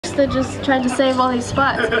weeks that just tried to save all these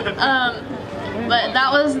spots. But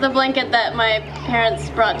that was the blanket that my parents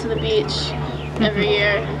brought to the beach every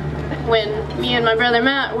year when me and my brother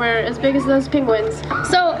Matt were as big as those penguins.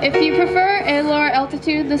 So if you prefer a lower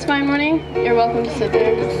altitude this fine morning, you're welcome to sit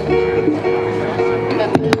there.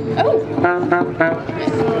 Oh!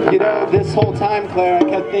 You know, this whole time, Claire, I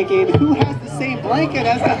kept thinking, who has the same blanket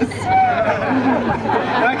as us?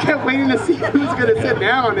 And I kept waiting to see who's going to sit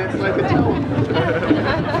down on it so I could tell them.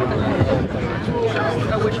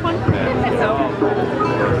 Which one?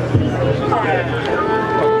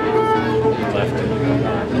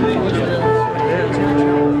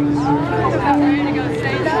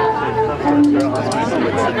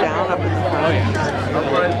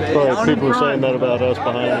 Well, people were saying that about us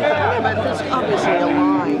behind us. But that's obviously a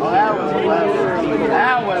line. Well,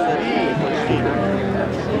 that was me.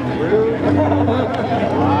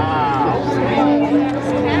 Wow.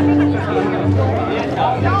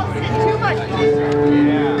 Y'all sit too much.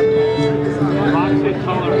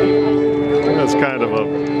 That's kind of a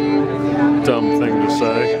dumb thing to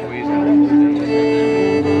say.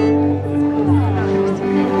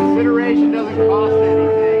 Consideration doesn't cost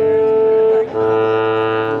anything.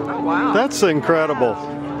 Oh, wow. That's incredible.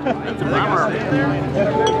 That's a bummer.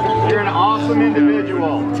 You're an awesome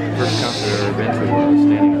individual. First concert I've ever been to was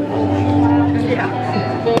standing at the wall. Yeah.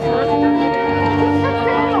 Oh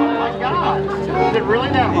my God. Is it really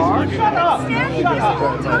that hard? Shut up. Standing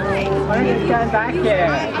all the time. Why don't you guys back here?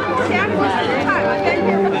 Standing all the time. I've been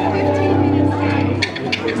here for 15 minutes.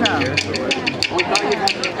 We thought you had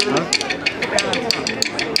to